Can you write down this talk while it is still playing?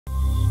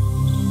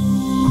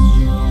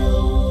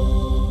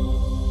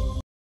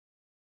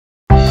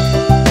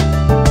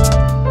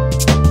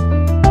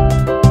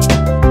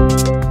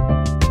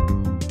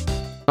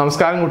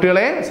നമസ്കാരം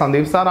കുട്ടികളെ,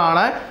 സന്ദീപ് സാർ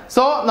ആണ്.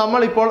 സോ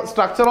നമ്മളിപ്പോൾ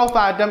സ്ട്രക്ചർ ഓഫ്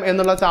ആറ്റം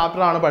എന്നുള്ള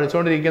ചാപ്റ്റർ ആണ്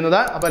പഠിച്ചുകൊണ്ടിരിക്കുന്നത്.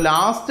 അപ്പോൾ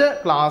ലാസ്റ്റ്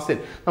ക്ലാസ്സിൽ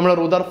നമ്മൾ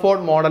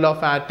റുദർഫോർഡ് മോഡൽ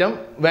ഓഫ് ആറ്റം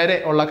വരെ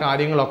ഉള്ള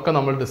കാര്യങ്ങളൊക്കെ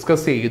നമ്മൾ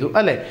ഡിസ്കസ് ചെയ്തു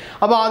അല്ലേ.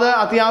 അപ്പോൾ അത്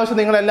അത്യാവശ്യം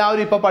നിങ്ങൾ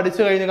എല്ലാവരും ഇപ്പോൾ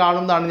പഠിച്ചു കഴിഞ്ഞ്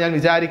കാണുമെന്നാണ് ഞാൻ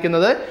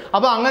വിചാരിക്കുന്നത്.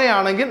 അപ്പോൾ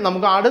അങ്ങനെയാണെങ്കിൽ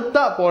നമുക്ക് അടുത്ത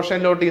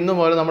പോർഷനിലോട്ട് ഇന്ന്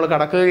മുതൽ നമ്മൾ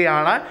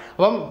കടക്കുകയാണ്.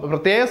 അപ്പം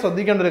പ്രത്യേകം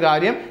ശ്രദ്ധിക്കേണ്ട ഒരു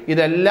കാര്യം,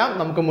 ഇതെല്ലാം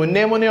നമുക്ക്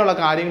മുന്നേ ഉള്ള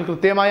കാര്യങ്ങൾ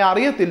കൃത്യമായി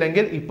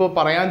അറിയത്തില്ലെങ്കിൽ ഇപ്പോൾ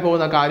പറയാൻ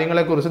പോകുന്ന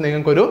കാര്യങ്ങളെക്കുറിച്ച്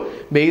നിങ്ങൾക്കൊരു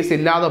ബേസ്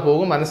ഇല്ലാതെ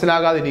പോകും,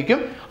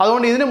 മനസ്സിലാകാതിരിക്കും.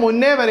 അതുകൊണ്ട് ഇതിന്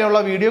മുന്നേ വരെയുള്ള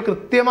വീഡിയോ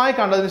കൃത്യമായി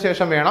കണ്ടതിന്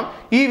ശേഷം വേണം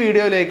ഈ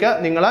വീഡിയോയിലേക്ക്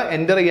നിങ്ങൾ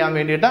എൻ്റർ ചെയ്യാൻ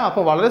വേണ്ടിയിട്ട്.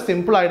 അപ്പോൾ വളരെ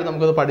സിമ്പിൾ ആയിട്ട്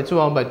നമുക്കത് പഠിച്ചു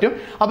പോകാൻ പറ്റും.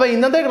 അപ്പോൾ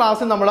ഇന്നത്തെ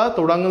ക്ലാസ്സിൽ നമ്മൾ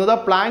തുടങ്ങുന്നത്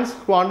പ്ലാങ്ക്സ്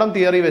ക്വാണ്ടം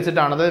തിയറി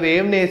വെച്ചിട്ടാണ്. അതായത്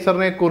വേവ്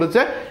നേച്ചറിനെ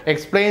കുറിച്ച്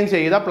എക്സ്പ്ലെയിൻ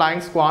ചെയ്ത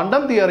പ്ലാങ്ക്സ്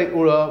ക്വാണ്ടം തിയറി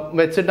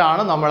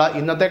വെച്ചിട്ടാണ് നമ്മൾ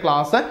ഇന്നത്തെ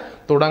ക്ലാസ്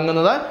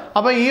തുടങ്ങുന്നത്.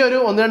 അപ്പോൾ ഈ ഒരു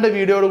 1-2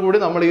 വീഡിയോയോട് കൂടി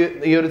നമ്മൾ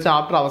ഈ ഒരു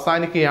ചാപ്റ്റർ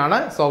അവസാനിക്കുകയാണ്.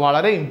 സോ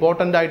വളരെ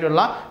ഇമ്പോർട്ടൻ്റ്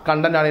ആയിട്ടുള്ള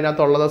കണ്ടന്റ് ആണ്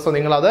ഇതിനകത്തുള്ളത്. സോ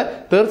നിങ്ങളത്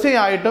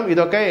തീർച്ചയായിട്ടും,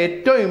 ഇതൊക്കെ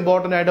ഏറ്റവും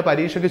ഇമ്പോർട്ടൻ്റ് ആയിട്ട്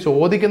പരീക്ഷയ്ക്ക്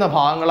ചോദിക്കുന്ന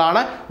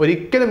ഭാഗങ്ങളാണ്,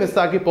 ഒരിക്കലും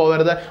മിസ്സാക്കി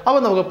പോകരുത്.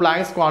 അപ്പോൾ നമുക്ക്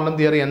പ്ലാങ്ക്സ് ക്വാണ്ടം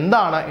തിയറി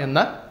എന്താണ്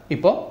എന്ന്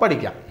ഇപ്പോൾ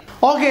പഠിക്കാം.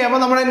 ഓക്കെ, അപ്പോൾ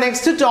നമ്മുടെ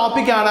നെക്സ്റ്റ്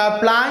ടോപ്പിക് ആണ്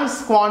പ്ലാങ്ക്സ്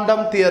ക്വാണ്ടം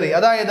തിയറി.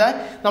 അതായത്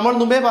നമ്മൾ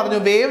മുമ്പേ പറഞ്ഞു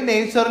വേവ്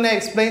നേച്ചറിനെ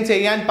എക്സ്പ്ലെയിൻ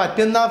ചെയ്യാൻ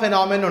പറ്റുന്ന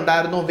ഫെനോമെനൻ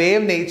ഉണ്ടായിരുന്നു,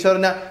 വേവ്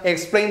നേച്ചറിന്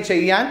എക്സ്പ്ലെയിൻ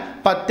ചെയ്യാൻ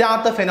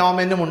പറ്റാത്ത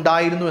ഫെനോമെനും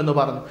ഉണ്ടായിരുന്നു എന്ന്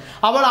പറഞ്ഞു.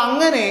 അപ്പോൾ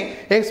അങ്ങനെ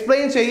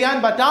എക്സ്പ്ലെയിൻ ചെയ്യാൻ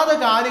പറ്റാത്ത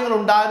കാര്യങ്ങൾ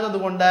ഉണ്ടായിരുന്നത്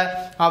കൊണ്ട്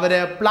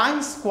അവര്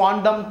പ്ലാങ്ക്സ്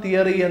ക്വാണ്ടം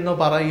തിയറി എന്ന്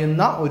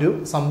പറയുന്ന ഒരു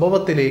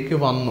സംഭവത്തിലേക്ക്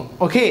വന്നു.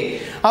 ഓക്കെ,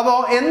 അപ്പോൾ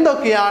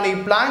എന്തൊക്കെയാണ് ഈ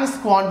പ്ലാങ്ക്സ്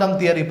ക്വാണ്ടം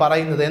തിയറി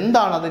പറയുന്നത്,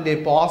 എന്താണ് അതിന്റെ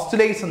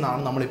പോസ്റ്റുലേറ്റ്സ്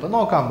എന്നാണ് നമ്മളിപ്പോൾ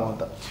നോക്കാൻ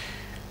പോകുന്നത്.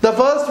 The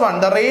first one,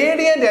 the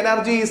radiant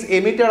energy is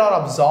emitted or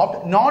absorbed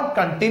not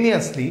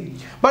continuously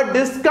but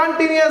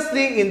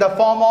discontinuously in the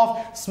form of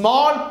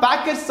small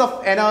packets of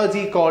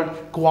energy called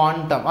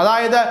quantum.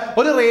 അതായത്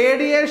ഒരു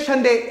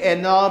റേഡിയേഷന്റെ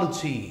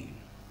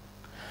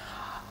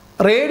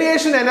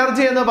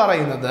എനർജി എന്ന്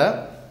പറയുന്നത്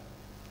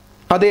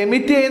അത്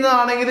എമിറ്റ്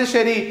ചെയ്യുന്നതാണെങ്കിലും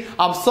ശരി,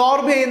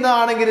 അബ്സോർബ്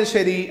ചെയ്യുന്നതാണെങ്കിലും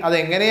ശരി,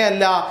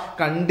 അതെങ്ങനെയല്ല,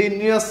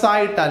 കണ്ടിന്യൂസ്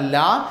ആയിട്ടല്ല,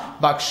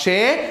 പക്ഷേ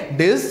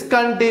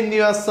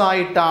ഡിസ്കണ്ടിന്യൂസ്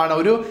ആയിട്ടാണ്.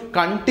 ഒരു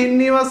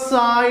കണ്ടിന്യൂസ്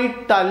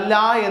ആയിട്ടല്ല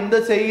എന്ത്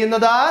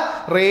ചെയ്യുന്നത്,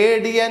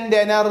 റേഡിയന്റ്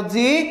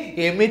എനർജി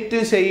എമിറ്റ്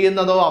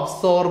ചെയ്യുന്നതോ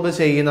അബ്സോർബ്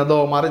ചെയ്യുന്നതോ,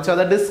 മറിച്ച്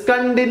അത്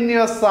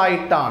ഡിസ്കണ്ടിന്യൂസ്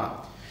ആയിട്ടാണ്.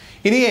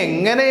 ഇനി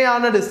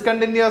എങ്ങനെയാണ്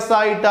ഡിസ്കണ്ടിന്യൂസ്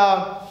ആയിട്ട്?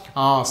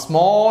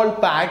 സ്മോൾ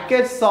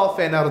പാക്കറ്റ്സ് ഓഫ്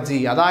എനർജി,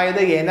 അതായത്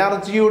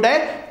എനർജിയുടെ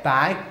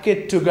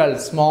പാക്കറ്റുകൾ,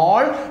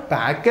 small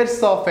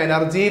packets of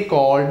energy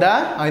called,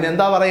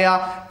 അതിനെന്താ പറയാ,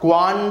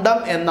 ക്വാണ്ടം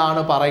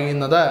എന്നാണ്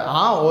പറയുന്നത്.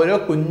 ആ ഓരോ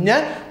കുഞ്ഞ്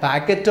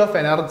പാക്കറ്റ് ഓഫ്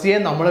എനർജിയെ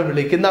നമ്മൾ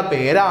വിളിക്കുന്ന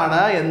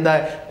പേരാണ് എന്ത്,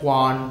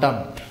 ക്വാണ്ടം.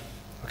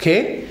 ഓക്കെ,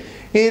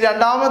 ഈ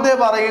രണ്ടാമത്തെ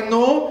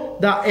പറയുന്നു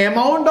the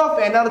amount of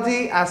energy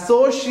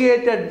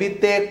associated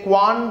with a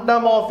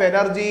quantum of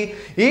energy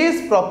is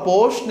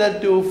proportional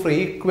to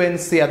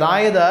frequency.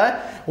 അതായത്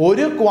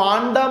ഒരു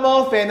ക്വാണ്ടം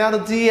ഓഫ്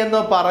എനർജി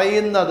എന്ന്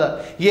പറയുന്നത്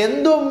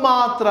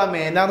എന്തുമാത്രം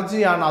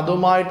എനർജിയാണ്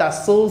അതുമായിട്ട്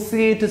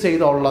associate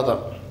ചെയ്തുള്ളത്.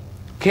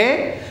 Okay,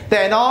 the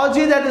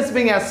energy that is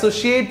being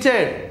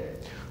associated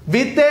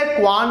with a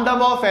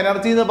quantum of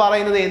energy എന്ന്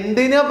പറയുന്നത്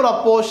എന്തിന്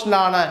പ്രൊപ്പോർഷണൽ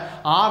ആണ്?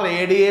 ആ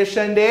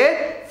റേഡിയേഷന്റെ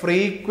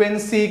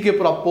ഫ്രീക്വൻസിക്ക്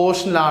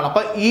പ്രൊപ്പോർഷണൽ ആണ്.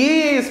 അപ്പൊ E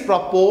is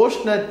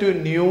proportional to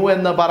nu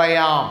എന്ന്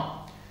പറയാം.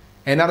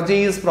 Energy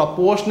is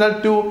proportional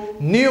to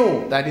nu,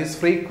 that is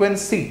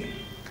frequency.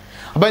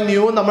 അപ്പൊ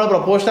ന്യൂ നമ്മൾ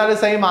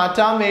പ്രൊപ്പോർഷണാലിറ്റി ആയി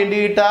മാറ്റാൻ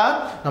വേണ്ടിയിട്ട്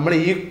നമ്മൾ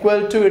ഈക്വൽ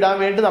ടു ഇടാൻ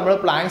വേണ്ടി നമ്മൾ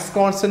പ്ലാങ്ക്സ്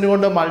കോൺസ്റ്റന്റ്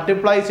കൊണ്ട്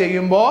മൾട്ടിപ്ലൈ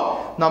ചെയ്യുമ്പോൾ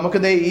നമുക്ക്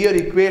ഈ ഒരു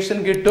ഇക്വേഷൻ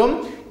കിട്ടും.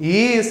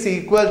 E is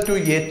equal to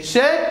h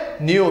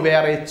nu,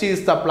 where h is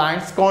the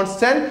Planck's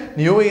constant,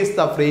 nu is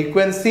the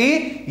frequency,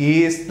 E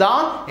is the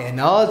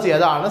energy.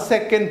 അതാണ്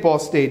second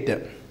postulate.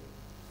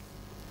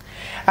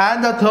 And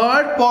the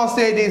third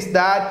postulate is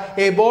that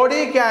a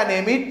body can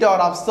emit or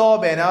absorb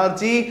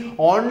energy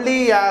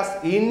only as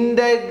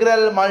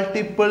integral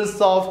multiples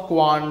of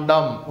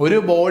quantum. ഒരു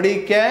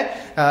ബോഡിക്ക്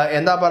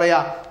എന്താ പറയാ,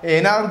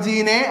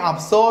 എനർജീനെ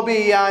absorb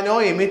ചെയ്യാനോ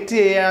emit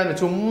ചെയ്യാനോ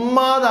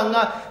ചുമ്മാ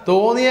അങ്ങ്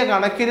തോന്നിയ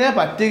കണക്കിന്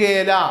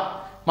പറ്റുകയില്ല,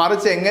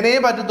 മറിച്ച് എങ്ങനെ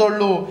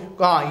പറ്റത്തുള്ളൂ,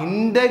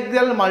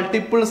 ഇന്റഗ്രൽ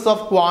മൾട്ടിപ്പിൾസ്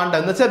ഓഫ് ക്വാണ്ടം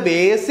എന്ന് വെച്ചാൽ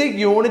ബേസിക്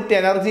യൂണിറ്റ്,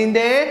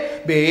 എനർജിന്റെ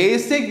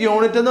ബേസിക്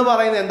യൂണിറ്റ് എന്ന്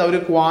പറയുന്നത് എന്താ,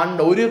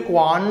 ഒരു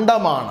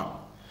ക്വാണ്ടമാണ്.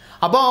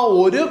 അപ്പൊ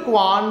ഒരു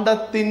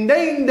ക്വാണ്ടത്തിന്റെ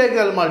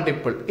ഇന്റഗ്രൽ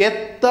മൾട്ടിപ്പിൾ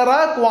എത്ര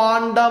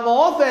ക്വാണ്ടം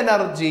ഓഫ്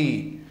എനർജി,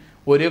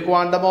 ഒരു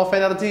ക്വാണ്ടം ഓഫ്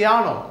എനർജി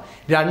ആണോ,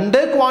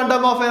 2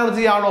 ക്വാണ്ടം ഓഫ്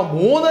എനർജി ആണോ,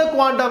 3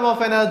 ക്വാണ്ടം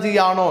ഓഫ് എനർജി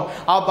ആണോ,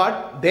 but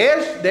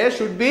there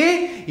should be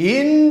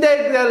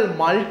integral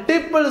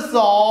multiples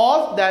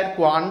of that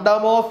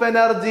quantum of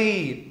energy.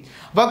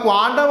 അപ്പൊ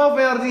quantum of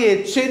energy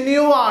h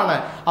nu ആണ്.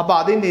 അപ്പൊ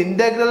അതിന്റെ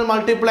ഇന്റഗ്രൽ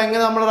മൾട്ടിപ്പിൾ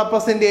എങ്ങനെ നമ്മൾ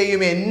റെപ്രസെന്റ്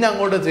ചെയ്യും, n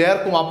അങ്ങോട്ട്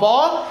ചേർക്കും. അപ്പോ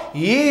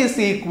E is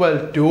equal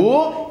to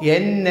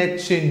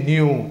nh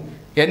nu.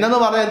 എന്ന്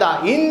പറഞ്ഞാൽ എന്താ,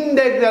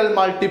 integral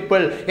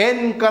multiple. n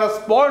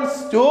corresponds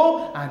to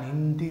an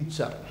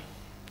integer.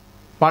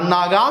 1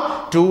 ആകാം,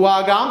 2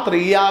 ആകാം,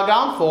 3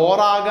 ആകാം, 4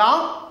 ആകാം,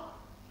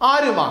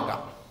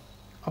 ആരുമാകാം.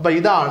 അപ്പൊ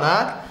ഇതാണ്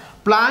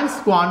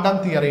പ്ലാങ്ക്സ് ക്വാണ്ടം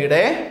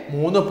തിയറിയുടെ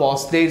 3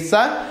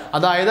 പോസ്റ്റ്ലേറ്റ്സ്.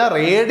 അതായത്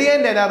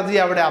റേഡിയന്റ് എനർജി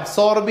അവിടെ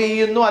അബ്സോർബ്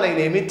ചെയ്യുന്നു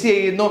അല്ലെങ്കിൽ എമിറ്റ്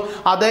ചെയ്യുന്നു.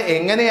 അത്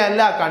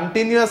എങ്ങനെയല്ല,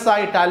 കണ്ടിന്യൂസ്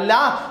ആയിട്ടല്ല,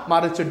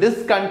 മറിച്ച്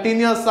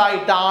ഡിസ്കണ്ടിന്യൂസ്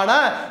ആയിട്ടാണ്.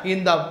 In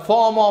the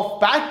form of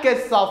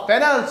packets of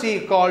energy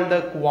called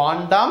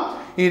quantum.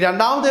 ഈ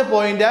രണ്ടാമത്തെ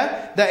point,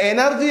 the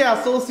energy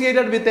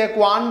associated with a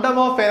quantum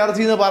of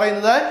energy എന്ന്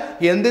പറയുന്നത്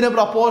എന്തിന്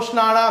പ്രൊപ്പോർഷൻ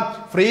ആണ്?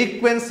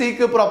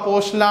 ഫ്രീക്വൻസിക്ക്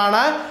പ്രൊപ്പോർഷൻ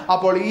ആണ്.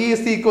 അപ്പോൾ E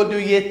is equal to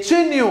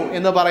hν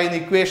എന്ന് പറയുന്ന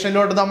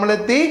ഇക്വേഷനിലോട്ട് നമ്മൾ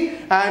എത്തി.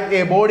 And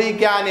A body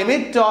can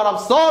emit or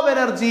absorb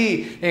energy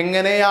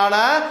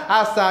എങ്ങനെയാണ്?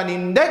 As an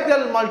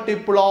integral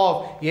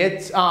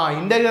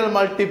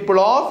multiple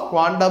of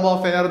quantum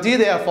of energy.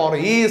 therefore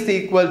E is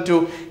equal to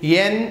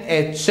nhν.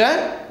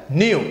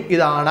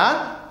 ഇതാണ്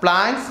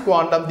പ്ലാങ്ക്സ്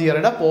ക്വാണ്ടം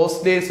തിയറിയുടെ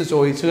പോസ്റ്റ്ലേറ്റ്സ്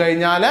ചോദിച്ചു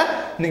കഴിഞ്ഞാൽ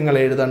നിങ്ങൾ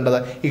എഴുതേണ്ടത്.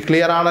 ഈ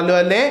ക്ലിയർ ആണല്ലോ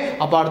അല്ലേ?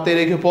 അപ്പൊ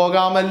അടുത്തേക്ക്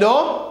പോകാമല്ലോ.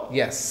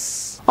 യെസ്.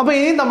 അപ്പൊ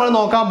ഇനി നമ്മൾ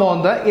നോക്കാൻ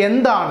പോകുന്നത്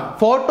എന്താണ്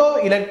ഫോട്ടോ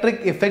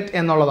ഇലക്ട്രിക് ഇഫക്റ്റ്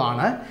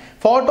എന്നുള്ളതാണ്.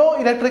 ഫോട്ടോ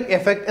ഇലക്ട്രിക്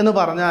എഫക്റ്റ് എന്ന്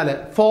പറഞ്ഞാൽ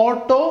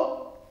ഫോട്ടോ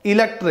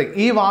ഇലക്ട്രിക്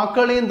ഈ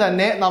വാക്കുകളെയും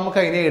തന്നെ നമുക്ക്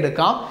അതിനെ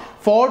എടുക്കാം.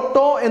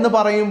 ഫോട്ടോ എന്ന്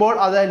പറയുമ്പോൾ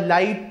അത്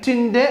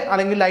ലൈറ്റിന്റെ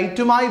അല്ലെങ്കിൽ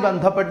ലൈറ്റുമായി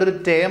ബന്ധപ്പെട്ടൊരു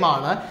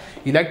ടേമാണ്.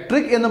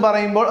 ഇലക്ട്രിക് എന്ന്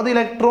പറയുമ്പോൾ അത്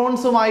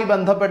ഇലക്ട്രോൺസുമായി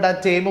ബന്ധപ്പെട്ട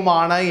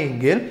ടേമുമാണ്.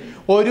 എങ്കിൽ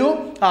ഒരു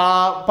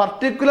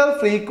പർട്ടിക്കുലർ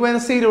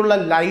ഫ്രീക്വൻസിയിലുള്ള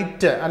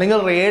ലൈറ്റ് അല്ലെങ്കിൽ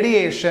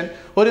റേഡിയേഷൻ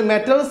ഒരു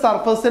മെറ്റൽ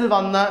സർഫസിൽ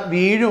വന്ന്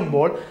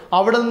വീഴുമ്പോൾ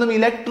അവിടെ നിന്നും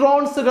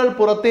ഇലക്ട്രോൺസുകൾ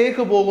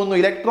പുറത്തേക്ക് പോകുന്നു.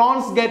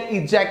 Electrons get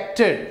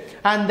ejected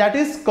and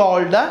that is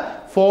called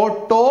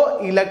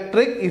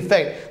photoelectric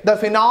effect, the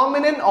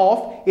phenomenon of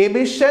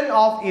emission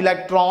of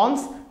electrons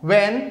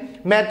when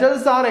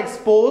metals are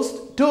exposed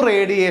to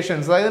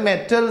radiations. അതായത്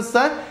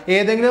മെറ്റൽസ്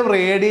ഏതെങ്കിലും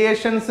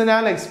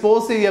റേഡിയേഷൻസിനാൽ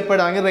എക്സ്പോസ്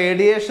ചെയ്യപ്പെടുക,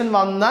 റേഡിയേഷൻ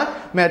വന്ന്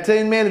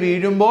മെറ്റലിന്മേൽ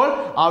വീഴുമ്പോൾ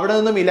അവിടെ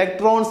നിന്നും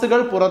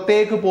ഇലക്ട്രോൺസുകൾ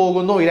പുറത്തേക്ക്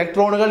പോകുന്നു,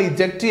 ഇലക്ട്രോണുകൾ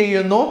ഇജക്റ്റ്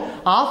ചെയ്യുന്നു.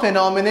 ആ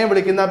ഫെനോമിനെ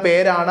വിളിക്കുന്ന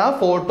പേരാണ്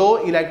ഫോട്ടോ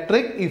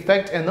ഇലക്ട്രിക്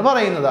ഇഫക്റ്റ് എന്ന്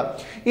പറയുന്നത്.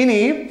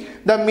 ഇനി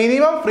the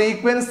minimum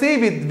frequency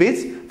with which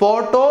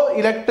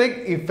photoelectric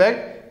effect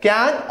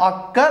can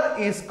occur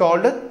is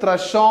called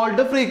threshold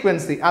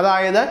frequency.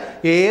 അതായത്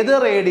ഏത്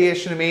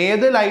റേഡിയേഷനും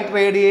ഏത് ലൈറ്റ്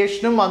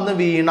റേഡിയേഷനും വന്ന്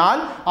വീണാൽ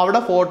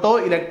അവിടെ ഫോട്ടോ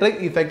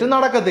ഇലക്ട്രിക് ഇഫക്റ്റ്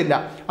നടക്കത്തില്ല.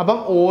 അപ്പം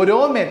ഓരോ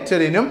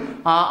മെറ്റലിനും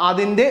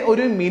അതിൻ്റെ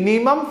ഒരു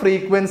മിനിമം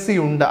ഫ്രീക്വൻസി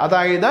ഉണ്ട്.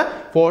 അതായത്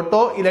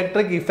ഫോട്ടോ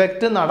ഇലക്ട്രിക്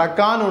ഇഫക്റ്റ്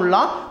നടക്കാനുള്ള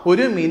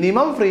ഒരു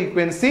മിനിമം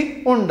ഫ്രീക്വൻസി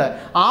ഉണ്ട്.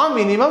 ആ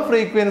മിനിമം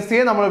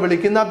ഫ്രീക്വൻസിയെ നമ്മൾ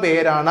വിളിക്കുന്ന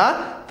പേരാണ്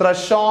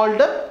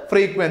threshold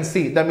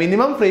frequency, the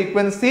minimum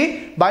frequency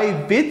by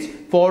which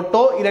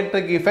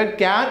photoelectric effect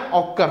can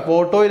occur.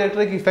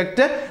 photoelectric effect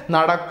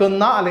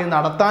നടക്കുന്ന അല്ലെങ്കിൽ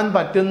നടത്താൻ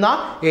പറ്റുന്ന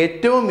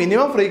ഏറ്റവും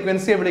മിനിമം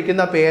ഫ്രീക്വൻസിയെ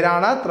വിളിക്കുന്ന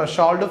പേരാണ്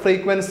threshold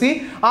frequency.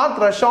 ആ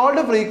threshold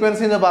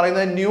frequency എന്ന്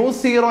പറയുന്നത്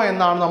ν0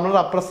 എന്നാണ് നമ്മൾ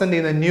റെപ്രസെന്റ്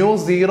ചെയ്യുന്നത്.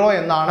 ν0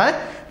 എന്നാണ്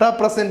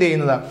റെപ്രസെന്റ്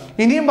ചെയ്യുന്നത്.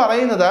 ഇനിയും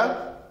പറയുന്നത്,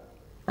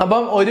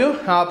 അപ്പം ഒരു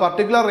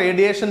പർട്ടിക്കുലർ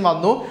റേഡിയേഷൻ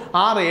വന്നു,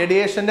 ആ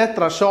റേഡിയേഷന്റെ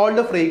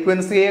ത്രഷോൾഡ്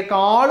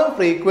ഫ്രീക്വൻസിയെക്കാളും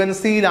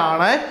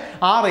ഫ്രീക്വൻസിയിലാണ്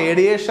ആ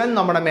റേഡിയേഷൻ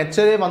നമ്മുടെ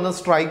മെറ്റലിൽ വന്ന്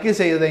സ്ട്രൈക്ക്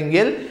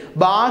ചെയ്തതെങ്കിൽ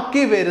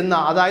ബാക്കി വരുന്ന,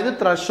 അതായത്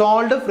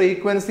ത്രഷോൾഡ്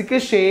ഫ്രീക്വൻസിക്ക്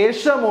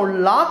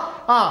ശേഷമുള്ള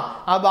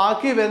ആ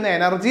ബാക്കി വരുന്ന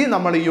എനർജി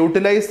നമ്മൾ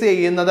യൂട്ടിലൈസ്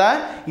ചെയ്യുന്നത്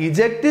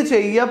ഇജക്റ്റ്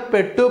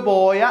ചെയ്യപ്പെട്ടു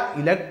പോയ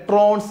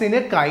ഇലക്ട്രോൺസിന്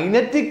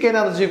കൈനറ്റിക്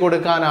എനർജി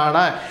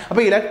കൊടുക്കാനാണ്.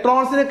 അപ്പൊ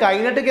ഇലക്ട്രോൺസിന്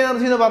കൈനറ്റിക്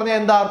എനർജി എന്ന് പറഞ്ഞാൽ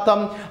എന്താ അർത്ഥം?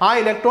 ആ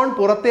ഇലക്ട്രോൺ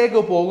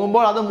പുറത്തേക്ക്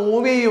പോകുമ്പോൾ അത്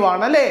മൂവ്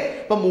ചെയ്യുവാണ് അല്ലേ?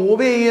 അപ്പൊ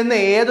മൂവ് ചെയ്യുന്ന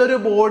ഏതൊരു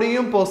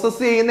ബോഡിയും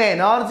പൊസസ് ചെയ്യുന്ന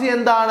എനർജി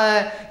എന്താണ്?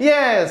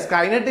 യെസ്,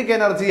 കൈനറ്റിക്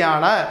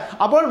എനർജിയാണ്.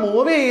 അപ്പോൾ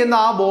മൂവ് ചെയ്യുന്ന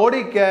ആ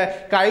ബോഡിക്ക്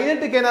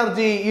കൈനറ്റിക്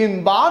എനർജി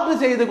ഇംപാർട്ട്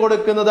ചെയ്ത്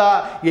കൊടുക്കുന്നത്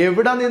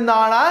എവിടെ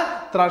നിന്നാണ്?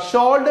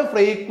 ത്രഷോൾഡ്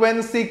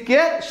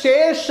ഫ്രീക്വൻസിക്ക്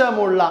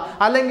ശേഷമുള്ള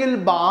അല്ലെങ്കിൽ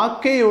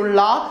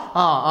ബാക്കിയുള്ള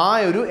ആ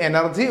ഒരു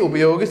എനർജി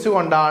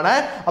ഉപയോഗിച്ചുകൊണ്ടാണ്.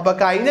 അപ്പൊ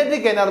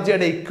കൈനറ്റിക്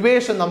എനർജിയുടെ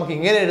ഇക്വേഷൻ നമുക്ക്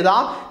ഇങ്ങനെ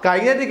എഴുതാം: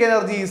 kinetic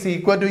energy is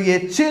equal to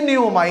hν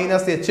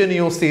minus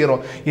hν0.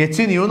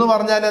 hν എന്ന്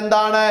പറഞ്ഞാൽ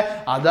എന്താണ്?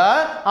 അത്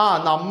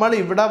നമ്മൾ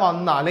ഇവിടെ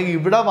വന്ന അല്ലെങ്കിൽ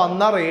ഇവിടെ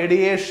വന്ന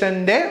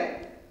റേഡിയേഷന്റെ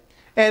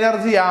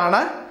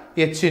എനർജിയാണ്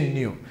hν.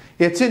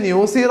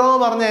 hν0 എന്ന്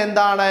പറഞ്ഞാൽ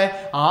എന്താണ്?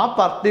 ആ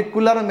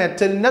പർട്ടിക്കുലർ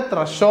മെറ്റലിന്റെ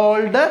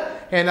ത്രഷോൾഡ്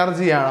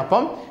എനർജിയാണ്.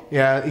 അപ്പം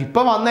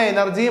ഇപ്പൊ വന്ന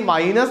എനർജി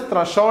മൈനസ്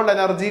ത്രഷോൾഡ്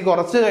എനർജി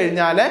കുറച്ച്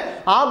കഴിഞ്ഞാൽ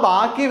ആ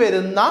ബാക്കി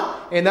വരുന്ന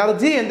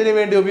എനർജി എന്തിനു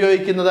വേണ്ടി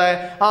ഉപയോഗിക്കുന്നത്?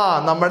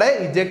 നമ്മുടെ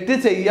ഇജക്റ്റ്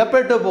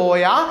ചെയ്യപ്പെട്ടു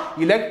പോയ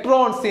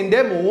ഇലക്ട്രോൺസിന്റെ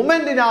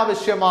മൂവ്മെന്റിന്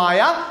ആവശ്യമായ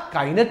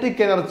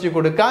കൈനറ്റിക് എനർജി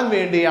കൊടുക്കാൻ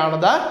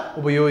വേണ്ടിയാണത്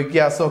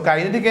ഉപയോഗിക്കുക. So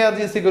kinetic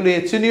energy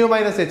hν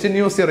minus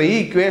hν0. ഈ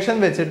ഇക്വേഷൻ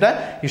വെച്ചിട്ട്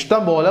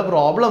ഇഷ്ടം പോലെ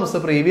പ്രോബ്ലംസ്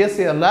പ്രീവിയസ്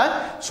ഇയറിൽ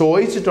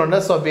ചോദിച്ചിട്ടുണ്ട്.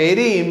 So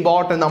very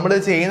important. നമ്മൾ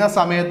ചെയ്യുന്ന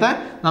സമയത്ത്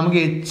നമുക്ക്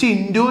h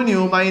ഇൻറ്റു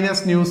ന്യൂ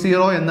മൈനസ്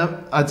ν0 എന്ന്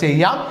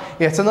ചെയ്യാം.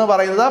 എച്ച് എന്ന്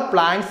പറയുന്നത്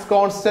പ്ലാങ്ക്സ്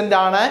കോൺസ്റ്റന്റ്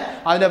ആണ്.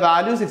 അതിന്റെ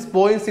വാല്യൂ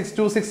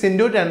 6.626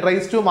 ഇൻറ്റു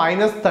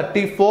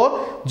 10⁻⁻34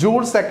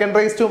 ജൂൾ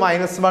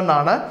 (2⁻⁻1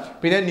 ആണ്.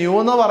 പിന്നെ ന്യൂ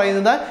എന്ന്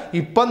പറയുന്നത്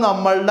ഇപ്പം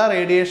നമ്മളുടെ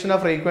റേഡിയേഷൻ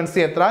ഫ്രീക്വൻസി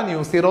എത്ര?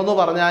 ν0 എന്ന്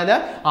പറഞ്ഞാൽ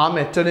ആ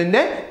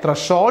മെറ്റലിന്റെ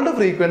ത്രഷോൾഡ്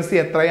ഫ്രീക്വൻസി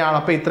എത്രയാണ്.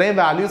 അപ്പൊ ഇത്രയും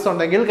വാല്യൂസ്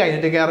ഉണ്ടെങ്കിൽ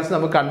കൈനറ്റിക് എനർജി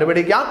നമുക്ക്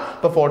കണ്ടുപിടിക്കാം.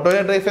 ഇപ്പൊ ഫോട്ടോ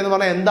ഇലക്ട്രിക് എന്ന്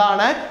പറഞ്ഞാൽ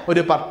എന്താണ്?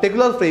 ഒരു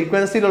പർട്ടിക്കുലർ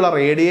ഫ്രീക്വൻസിയിലുള്ള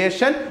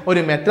റേഡിയേഷൻ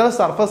ഒരു മെറ്റൽ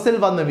സർഫസിൽ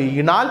വന്ന്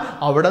വീണാൽ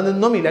അവിടെ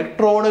നിന്നും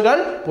ഇലക്ട്രോണുകൾ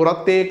പാർട്ടിക്കിൾ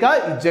പുറത്തേക്ക്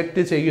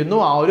ഇജക്ട് ചെയ്യുന്നു.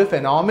 ആ ഒരു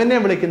ഫെനോമിനെ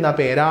വിളിക്കുന്ന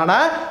പേരാണ്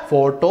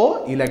ഫോട്ടോ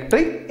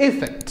ഇലക്ട്രിക്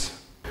ഇഫക്റ്റ്.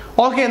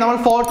 ഓക്കെ, നമ്മൾ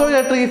ഫോട്ടോ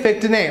ഇലക്ട്രിക്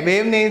ഇഫക്റ്റിനെ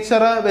വേവ്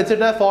നേച്ചർ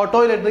വെച്ചിട്ട് ഫോട്ടോ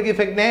ഇലക്ട്രിക്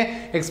ഇഫക്റ്റിനെ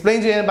എക്സ്പ്ലെയിൻ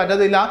ചെയ്യാൻ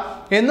പറ്റത്തില്ല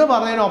എന്ന്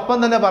പറഞ്ഞതിനൊപ്പം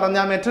തന്നെ പറഞ്ഞ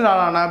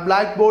മറ്റൊരാളാണ്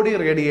ബ്ലാക്ക് ബോഡി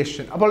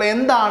റേഡിയേഷൻ. അപ്പോൾ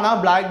എന്താണ്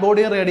ബ്ലാക്ക്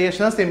ബോഡി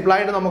റേഡിയേഷൻ?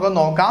 സിമ്പിളായിട്ട് നമുക്ക്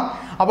നോക്കാം.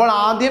 അപ്പോൾ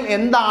ആദ്യം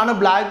എന്താണ്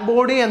black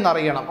body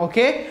എന്നറിയണം.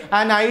 Okay,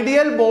 an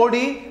ideal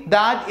body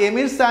that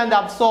emits and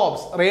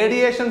absorbs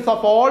radiations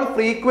of all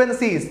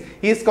frequencies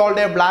is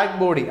called A black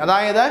body.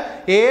 അതായത്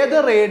ഏത്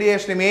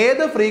റേഡിയേഷനും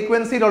ഏത്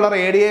ഫ്രീക്വൻസിയിലുള്ള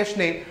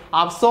റേഡിയേഷനെയും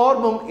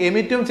അബ്സോർബും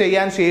എമിറ്റും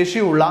ചെയ്യാൻ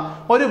ശേഷിയുള്ള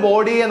ഒരു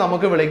ബോഡിയെ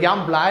നമുക്ക് വിളിക്കാം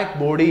ബ്ലാക്ക്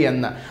ബോഡി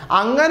എന്ന്.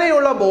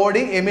 അങ്ങനെയുള്ള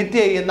ബോഡി എമിറ്റ്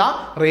ചെയ്യുന്ന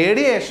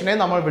റേഡിയേഷനെ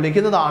നമ്മൾ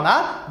വിളിക്കുന്നതാണ്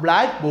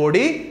ബ്ലാക്ക്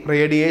ബോഡി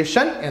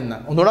റേഡിയേഷൻ എന്ന്.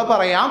 ഒന്നുകൂടെ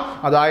പറയാം,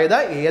 അതായത്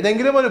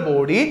ഏതെങ്കിലും ഒരു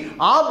ബോഡി,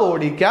 ആ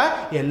ബോഡിക്ക്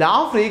എല്ലാ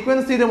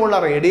ഫ്രീക്വൻസിയിലുമുള്ള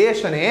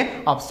റേഡിയേഷനെ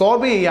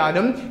അബ്സോർബ്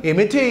ചെയ്യാനും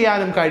എമിറ്റ്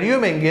ചെയ്യാനും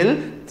കഴിയുമെങ്കിൽ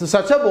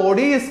such a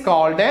body is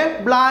called a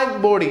black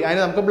body.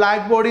 അതിനെ നമുക്ക്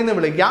ബ്ലാക്ക് ബോഡി എന്ന്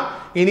വിളിക്കാം.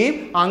 ഇനി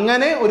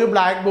അങ്ങനെ ഒരു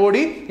ബ്ലാക്ക്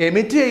ബോഡി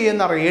എമിറ്റ്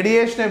ചെയ്യുന്ന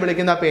റേഡിയേഷനെ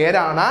വിളിക്കുന്ന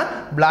പേരാണ്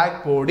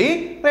ബ്ലാക്ക് ബോഡി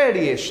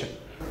റേഡിയേഷൻ.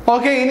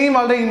 ഓക്കെ, ഇനി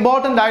വളരെ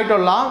ഇമ്പോർട്ടൻ്റ്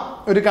ആയിട്ടുള്ള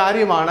ഒരു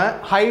കാര്യമാണ്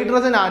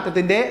ഹൈഡ്രജൻ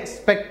ആറ്റത്തിന്റെ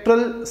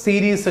സ്പെക്ട്രൽ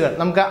സീരീസുകൾ.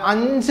 നമുക്ക്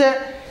 5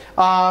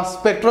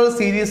 സ്പെക്ട്രൽ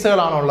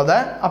സീരീസുകളാണുള്ളത്.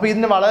 അപ്പോൾ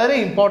ഇതിന് വളരെ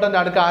ഇമ്പോർട്ടൻ്റ്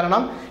ആണ്,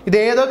 കാരണം ഇത്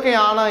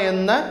ഏതൊക്കെയാണ്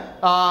എന്ന്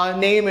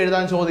നെയിം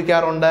എഴുതാൻ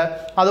ചോദിക്കാറുണ്ട്.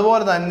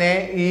 അതുപോലെ തന്നെ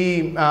ഈ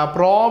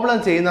പ്രോബ്ലം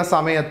ചെയ്യുന്ന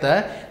സമയത്ത്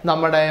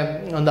നമ്മുടെ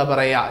എന്താ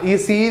പറയുക, ഈ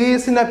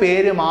സീരീസിൻ്റെ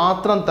പേര്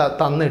മാത്രം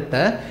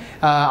തന്നിട്ട്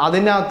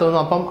അതിനകത്തൊന്നും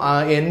അപ്പം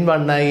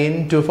N1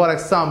 N2 for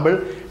example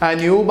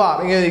new bar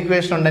ഇങ്ങനെ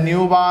ഇക്വേഷൻ ഉണ്ട്.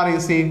 New bar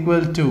is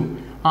equal to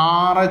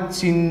RH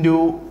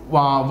into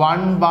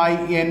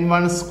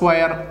 1/N1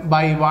 square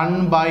by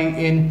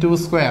 1/N2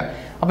 square.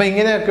 അപ്പം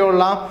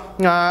ഇങ്ങനെയൊക്കെയുള്ള,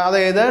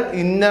 അതായത്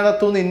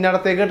ഇന്നടത്തുനിന്ന്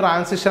ഇന്നടത്തേക്ക്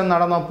ട്രാൻസിഷൻ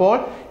നടന്നപ്പോൾ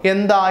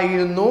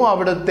എന്തായിരുന്നു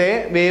അവിടുത്തെ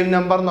വേവ്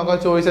നമ്പർ എന്നൊക്കെ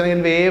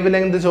ചോദിച്ചിട്ടുണ്ടെങ്കിൽ വേവ്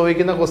ലെങ്ത്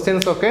ചോദിക്കുന്ന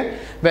ക്വസ്റ്റ്യൻസ് ഒക്കെ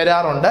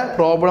വരാറുണ്ട്.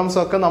 പ്രോബ്ലംസ്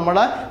ഒക്കെ നമ്മൾ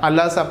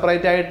അല്ലാതെ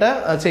സെപ്പറേറ്റ് ആയിട്ട്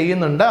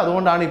ചെയ്യുന്നുണ്ട്.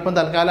 അതുകൊണ്ടാണ് ഇപ്പം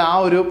തൽക്കാലം ആ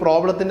ഒരു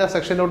പ്രോബ്ലത്തിൻ്റെ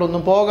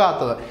സെക്ഷനിലോട്ടൊന്നും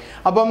പോകാത്തത്.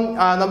 അപ്പം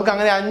നമുക്ക്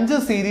അങ്ങനെ 5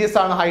 സീരീസ്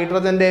ആണ്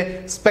ഹൈഡ്രജന്റെ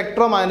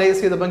സ്പെക്ട്രം അനലൈസ്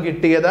ചെയ്തപ്പം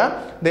കിട്ടിയത്.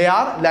 They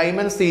are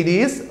Lyman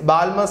series,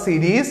 Balmer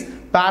series,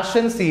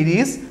 passion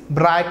series,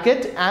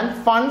 bracket and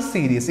fun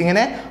series.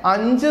 ഇങ്ങനെ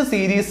 5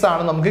 സീരീസ്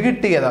ആണ് നമുക്ക്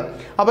കിട്ടിയത്.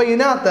 അപ്പൊ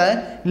ഇതിനകത്ത്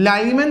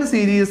ലൈമൻ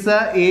സീരീസ്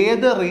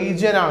ഏത്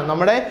റീജിയനാണ്,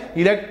 നമ്മുടെ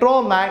ഇലക്ട്രോ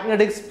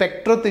മാഗ്നറ്റിക്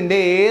സ്പെക്ട്രത്തിന്റെ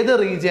ഏത്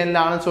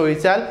റീജിയനിലാണ്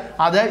ചോദിച്ചാൽ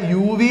അത്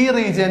UV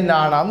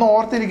റീജിയനിലാണ്. അന്ന്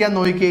ഓർത്തിരിക്കാൻ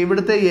നോക്കിയേ,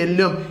 ഇവിടുത്തെ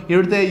എല്ലും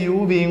ഇവിടുത്തെ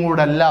UVയും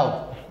കൂടെ എല്ലാവും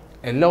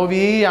LOV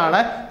ആണ്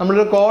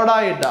നമ്മളൊരു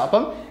കോഡായിട്ട്.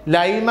 അപ്പം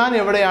ലൈമാൻ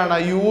എവിടെയാണ്?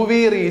 UV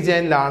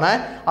റീജിയനിലാണ്.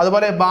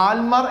 അതുപോലെ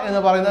ബാൽമർ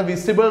എന്ന് പറയുന്ന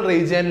വിസിബിൾ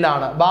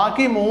റീജിയനിലാണ്.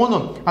 ബാക്കി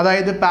 3ഉം,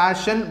 അതായത്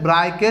പാഷൻ,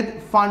 ബ്രാക്കറ്റ്,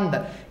 ഫണ്ട്,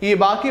 ഈ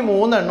ബാക്കി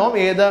 3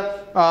 ഏത്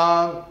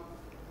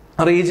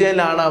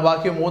റീജിയനിലാണ്?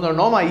 ബാക്കി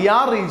 3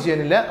 IR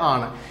റീജിയനിൽ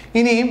ആണ്.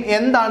 ഇനിയും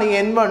എന്താണ്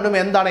N1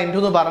 എന്താണ് N2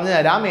 എന്ന് പറഞ്ഞു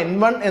തരാം.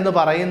 N1 എന്ന്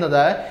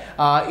പറയുന്നത്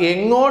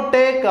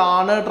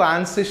എങ്ങോട്ടേക്കാണ്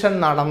ട്രാൻസിഷൻ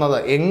നടന്നത്,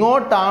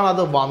 എങ്ങോട്ടാണ്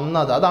അത്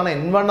വന്നത്, അതാണ്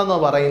N1 എന്ന്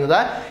പറയുന്നത്.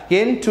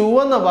 N2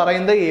 എന്ന്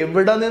പറയുന്നത്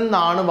എവിടെ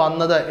നിന്നാണ്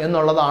വന്നത്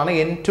എന്നുള്ളതാണ്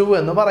N2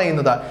 എന്ന്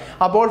പറയുന്നത്.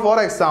 അപ്പോൾ ഫോർ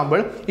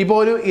എക്സാമ്പിൾ, ഇപ്പോൾ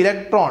ഒരു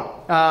electron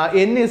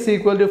N is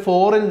equal to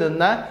 4-ൽ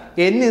നിന്ന്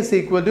N is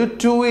equal to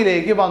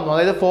 2-ലേക്ക് വന്നു.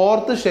 അതായത്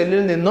 4th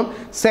ഷെല്ലിൽ നിന്നും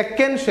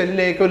 2nd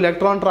ഷെല്ലിലേക്ക്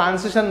ഇലക്ട്രോൺ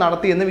ട്രാൻസിഷൻ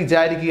നടത്തി എന്ന്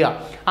വിചാരിക്കുക.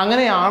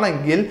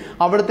 അങ്ങനെയാണെങ്കിൽ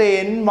അവിടുത്തെ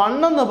N1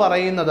 എന്ന്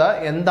പറയുന്നത്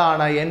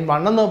എന്താണ്?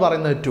 N1 എന്ന്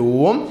പറയുന്നത്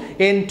 2ഉം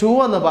N2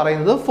 എന്ന്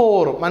പറയുന്നത്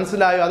 4ഉം.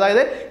 മനസ്സിലായോ?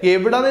 അതായത്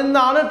എവിടെ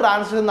നിന്നാണ്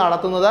ട്രാൻസിഷൻ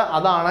നടത്തുന്നത്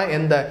അതാണ്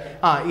എന്ത്?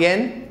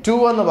 N2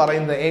 എന്ന്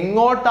പറയുന്നത്.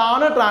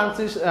 എങ്ങോട്ടാണ്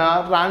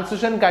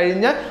ട്രാൻസിഷൻ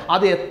കഴിഞ്ഞ്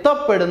അത്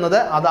എത്തപ്പെടുന്നത്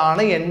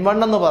അതാണ് N1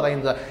 എന്ന്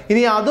പറയുന്നത്.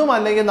 ഇനി അതും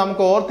അല്ലെങ്കിൽ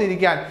നമുക്ക്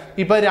ഓർത്തിരിക്കാൻ,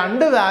 ഇപ്പൊ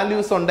 2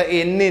 വാല്യൂസ് ഉണ്ട്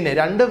N-ന്,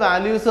 2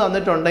 വാല്യൂസ്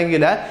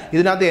തന്നിട്ടുണ്ടെങ്കിൽ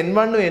ഇതിനകത്ത്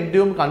N1 ഉം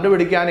N2 ഉം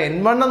കണ്ടുപിടിക്കാൻ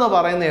N1 എന്ന്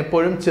പറയുന്നത്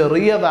എപ്പോഴും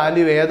ചെറിയ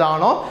വാല്യൂ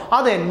ഏതാണോ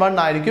അത് N1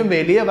 ആയിരിക്കും,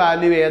 വലിയ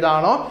വാല്യൂ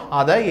ഏതാണോ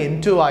അത്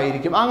N2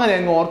 ആയിരിക്കും. അങ്ങനെ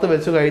അങ്ങ് ഓർത്ത്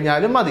വെച്ച്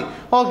കഴിഞ്ഞാലും മതി.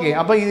 ഓക്കെ,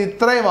 അപ്പൊ ഇത്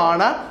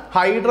ഇത്രയുമാണ്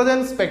ഹൈഡ്രജൻ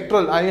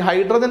സ്പെക്ട്രൽ,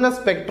 ഹൈഡ്രജന്റെ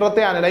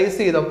സ്പെക്ട്രത്തെ അനലൈസ്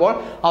ചെയ്തപ്പോൾ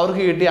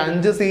അവർക്ക് കിട്ടിയ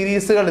 5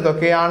 സീരീസുകൾ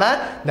ഇതൊക്കെയാണ്: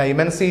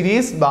 Lyman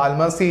series,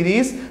 Balmer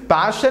series,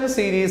 passion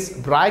series,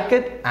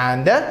 bracket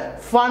and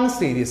fun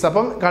series.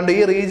 അപ്പം കണ്ട് ഈ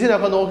റീജിയൻ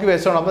ഒക്കെ നോക്കി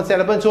വെച്ചോണം. അപ്പൊ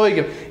ചിലപ്പോൾ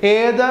ചോദിക്കും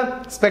ഏത്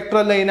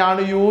സ്പെക്ട്രൽ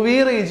ലൈനാണ് UV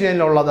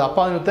റീജിയനിലുള്ളത്, അപ്പൊ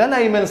അതിനകത്ത്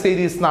ലൈമൻ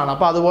സീരീസ് എന്നാണ്.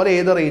 അപ്പൊ അതുപോലെ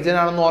ഏത് റീജിയൻ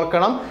ആണെന്ന്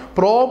ഓർക്കണം.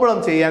 പ്രോബ്ലം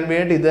ചെയ്യാൻ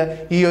വേണ്ടി ഇത്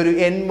ഈ ഒരു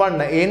N1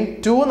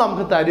 N2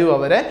 നമുക്ക് തരും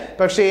അവരെ,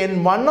 പക്ഷെ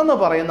N1 എന്ന്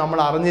പറയും നമ്മൾ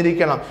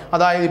അറിഞ്ഞിരിക്കണം.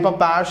 അതായത് ഇപ്പൊ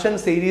പാഷൻ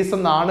സീരീസ്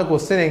എന്നാണ്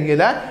ക്വസ്റ്റ്യൻ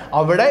എങ്കിൽ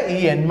അവിടെ ഈ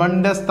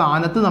N1ന്റെ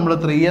സ്ഥാനത്ത് നമ്മൾ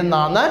 3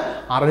 എന്നാണ്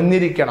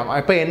അറിഞ്ഞിരിക്കണം.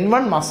 അപ്പൊ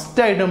N1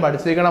 മസ്റ്റ് ആയിട്ടും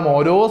പഠിച്ചിരിക്കണം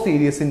ഓരോ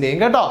സീരീസിന്റെയും,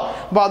 കേട്ടോ.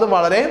 അപ്പൊ അത്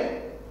വളരെ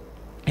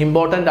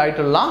ഇമ്പോർട്ടൻ്റ്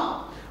ആയിട്ടുള്ള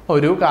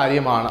ഒരു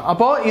കാര്യമാണ്.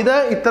 അപ്പോൾ ഇത്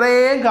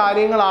ഇത്രയും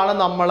കാര്യങ്ങളാണ്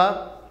നമ്മൾ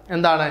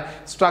എന്താണ്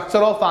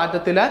സ്ട്രക്ചർ ഓഫ്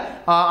ആറ്റത്തിൽ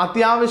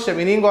അത്യാവശ്യം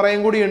ഇനിയും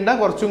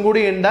കുറച്ചും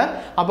കൂടി ഉണ്ട്.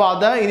 അപ്പോൾ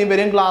അത് ഇനി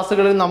വരും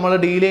ക്ലാസ്സുകളിൽ നമ്മൾ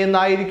ഡീൽ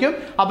ചെയ്യുന്നതായിരിക്കും.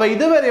 അപ്പോൾ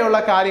ഇതുവരെയുള്ള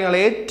കാര്യങ്ങൾ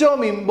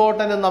ഏറ്റവും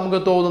ഇമ്പോർട്ടൻ്റ് നമുക്ക്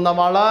തോന്നുന്ന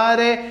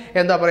വളരെ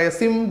എന്താ പറയുക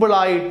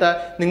സിമ്പിളായിട്ട്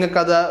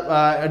നിങ്ങൾക്കത്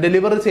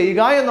ഡെലിവർ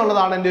ചെയ്യുക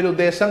എന്നുള്ളതാണ് എൻ്റെ ഒരു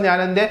ഉദ്ദേശം. ഞാൻ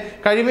എൻ്റെ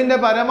കഴിവിൻ്റെ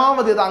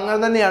പരമാവധി അത് അങ്ങനെ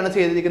തന്നെയാണ്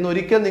ചെയ്തിരിക്കുന്നത്.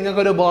 ഒരിക്കലും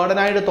നിങ്ങൾക്കൊരു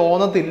ബേർഡനായിട്ട്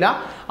തോന്നത്തില്ല.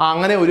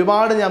 അങ്ങനെ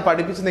ഒരുപാട് ഞാൻ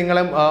പഠിപ്പിച്ച്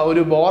നിങ്ങളെ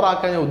ഒരു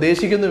ബോറാക്കാൻ ഞാൻ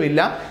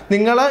ഉദ്ദേശിക്കുന്നുമില്ല.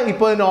 നിങ്ങൾ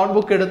ഇപ്പോൾ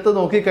നോട്ട്ബുക്ക് എടുത്ത്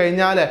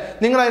നോക്കിക്കഴിഞ്ഞാൽ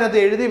നിങ്ങൾ അതിനകത്ത്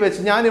എഴുതി വെച്ച്,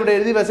 ഞാനിവിടെ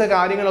എഴുതി വെച്ച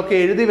കാര്യങ്ങളൊക്കെ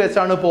എഴുതി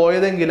വെച്ചാണ്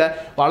പോയതെങ്കിൽ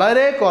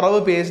വളരെ കുറവ്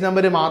പേജ്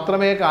നമ്പർ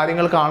മാത്രമേ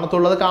കാര്യങ്ങൾ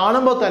കാണത്തുള്ളൂ. അത്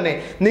കാണുമ്പോൾ തന്നെ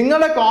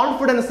നിങ്ങളുടെ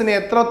കോൺഫിഡൻസിനെ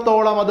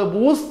എത്രത്തോളം അത്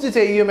ബൂസ്റ്റ്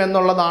ചെയ്യും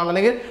എന്നുള്ളതാണ്,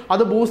 അല്ലെങ്കിൽ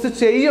അത് ബൂസ്റ്റ്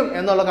ചെയ്യും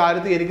എന്നുള്ള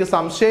കാര്യത്തിൽ എനിക്ക്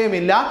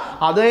സംശയമില്ല.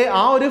 അത്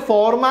ആ ഒരു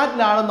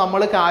ഫോർമാറ്റിലാണ്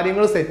നമ്മൾ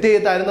കാര്യങ്ങൾ സെറ്റ്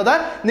ചെയ്ത് തരുന്നത്.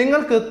 നിങ്ങൾ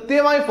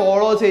കൃത്യമായി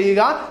ഫോളോ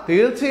ചെയ്യുക.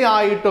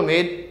 തീർച്ചയായിട്ടും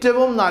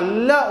ഏറ്റവും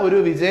നല്ല ഒരു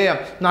വിജയം,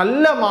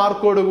 നല്ല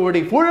മാർക്കോടുകൂടി,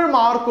 ഫുൾ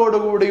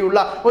മാർക്കോടുകൂടിയുള്ള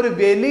ഒരു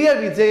വലിയ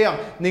വിജയം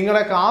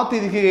നിങ്ങളെ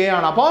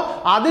കാത്തിരിക്കുകയാണ്. അപ്പോൾ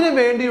അതിനു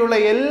വേണ്ടിയുള്ള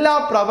എല്ലാ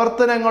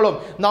പ്രവർത്തനങ്ങളും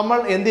നമ്മൾ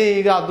എന്ത്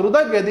ചെയ്യുക,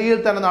 ദ്രുതഗതിയിൽ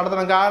തന്നെ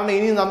നടത്തണം. കാരണം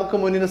ഇനി നമുക്ക്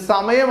മുന്നിൽ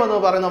സമയം എന്ന്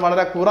പറയുന്നത്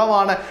വളരെ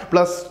കുറവാണ്.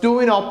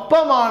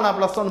 +2-നൊപ്പമാണ്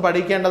 +1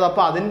 പഠിക്കേണ്ടത്.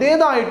 അപ്പോൾ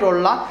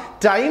അതിൻ്റെതായിട്ടുള്ള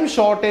ടൈം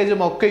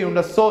ഷോർട്ടേജും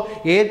ഒക്കെയുണ്ട്. സോ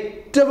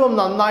ഏറ്റവും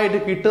നന്നായിട്ട്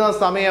കിട്ടുന്ന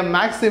സമയം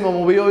മാക്സിമം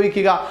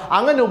ഉപയോഗിക്കുക.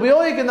 അങ്ങനെ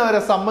ഉപയോഗിക്കുന്നവരെ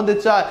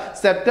സംബന്ധിച്ച്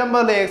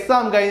സെപ്റ്റംബറിലെ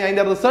എക്സാം കഴിഞ്ഞ്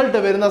അതിന്റെ റിസൾട്ട്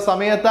വരുന്ന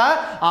സമയത്ത്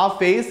ആ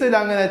ഫേസിൽ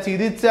അങ്ങനെ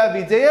ചിരിച്ച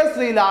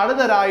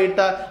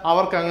വിജയശ്രീലാളിതരായിട്ട്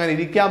അവർക്ക് അങ്ങനെ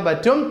ഇരിക്കാൻ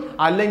പറ്റും.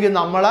 അല്ലെങ്കിൽ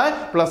നമ്മൾ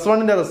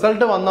 +1ന്റെ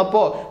റിസൾട്ട്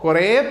വന്നപ്പോൾ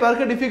കുറേ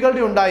പേർക്ക്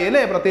ഡിഫിക്കൽട്ടി ഉണ്ടായി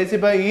അല്ലേ? പ്രത്യേകിച്ച്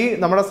ഇപ്പൊ ഈ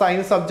നമ്മുടെ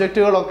സയൻസ്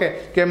സബ്ജക്റ്റുകളൊക്കെ,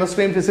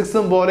 കെമിസ്ട്രിയും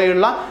ഫിസിക്സും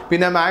പോലെയുള്ള,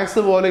 പിന്നെ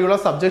മാത്സ് പോലെയുള്ള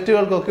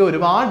സബ്ജക്റ്റുകൾക്കൊക്കെ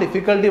ഒരുപാട്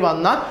ഡിഫിക്കൽട്ടി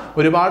വന്ന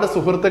ഒരുപാട്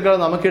സുഹൃത്തുക്കൾ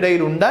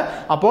നമുക്കിടയിലുണ്ട്.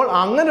 അപ്പോൾ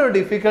അങ്ങനെ ഒരു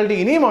ഡിഫിക്കൽട്ടി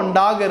ഇനിയും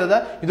ഉണ്ടാകരുത്.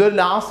 ഇതൊരു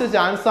ലാസ്റ്റ്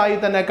ചാൻസ് ആയി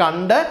തന്നെ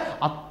കണ്ട്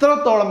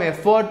അത്രത്തോളം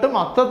എഫേർട്ടും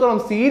അത്രത്തോളം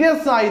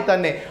സീരിയസ് ആയി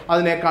തന്നെ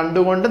അതിനെ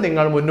കണ്ടുകൊണ്ട്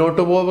നിങ്ങൾ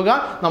മുന്നോട്ട് പോവുക.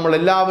 നമ്മൾ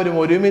എല്ലാവരും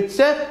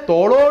ഒരുമിച്ച്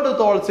തോളോട്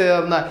തോൾ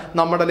ചേർന്ന്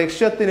നമ്മുടെ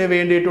ലക്ഷ്യത്തിന്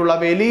വേണ്ടിയിട്ടുള്ള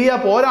വലിയ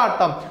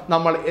പോരാട്ടം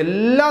നമ്മൾ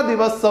എല്ലാ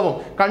ദിവസവും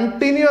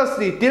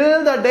continuously till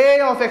the day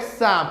of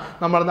exam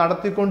നമ്മൾ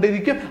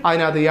നടത്തിക്കൊണ്ടിരിക്കും.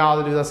 അതിനകത്ത്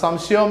യാതൊരുവിധ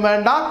സംശയവും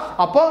വേണ്ട.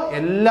 അപ്പോൾ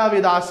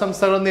എല്ലാവിധ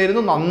ആശംസകളും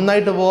നേരുന്നു.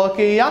 നന്നായിട്ട്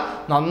വർക്ക് ചെയ്യുക,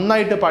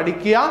 നന്നായിട്ട്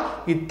പഠിക്കുക.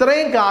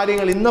 ഇത്രയും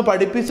കാര്യങ്ങൾ ഇന്ന്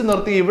പഠിപ്പിച്ച്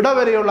നിർത്തി ഇവിടെ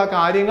വരെയുള്ള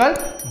കാര്യങ്ങൾ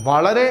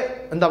വളരെ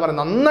എന്താ പറയുക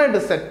നന്നായിട്ട്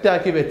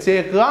സെറ്റാക്കി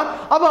വെച്ചേക്കുക.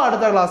 അപ്പോൾ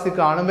അടുത്ത ക്ലാസ്സിൽ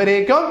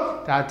കാണുമ്പോഴേക്കും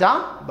ടാറ്റ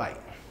ബൈ.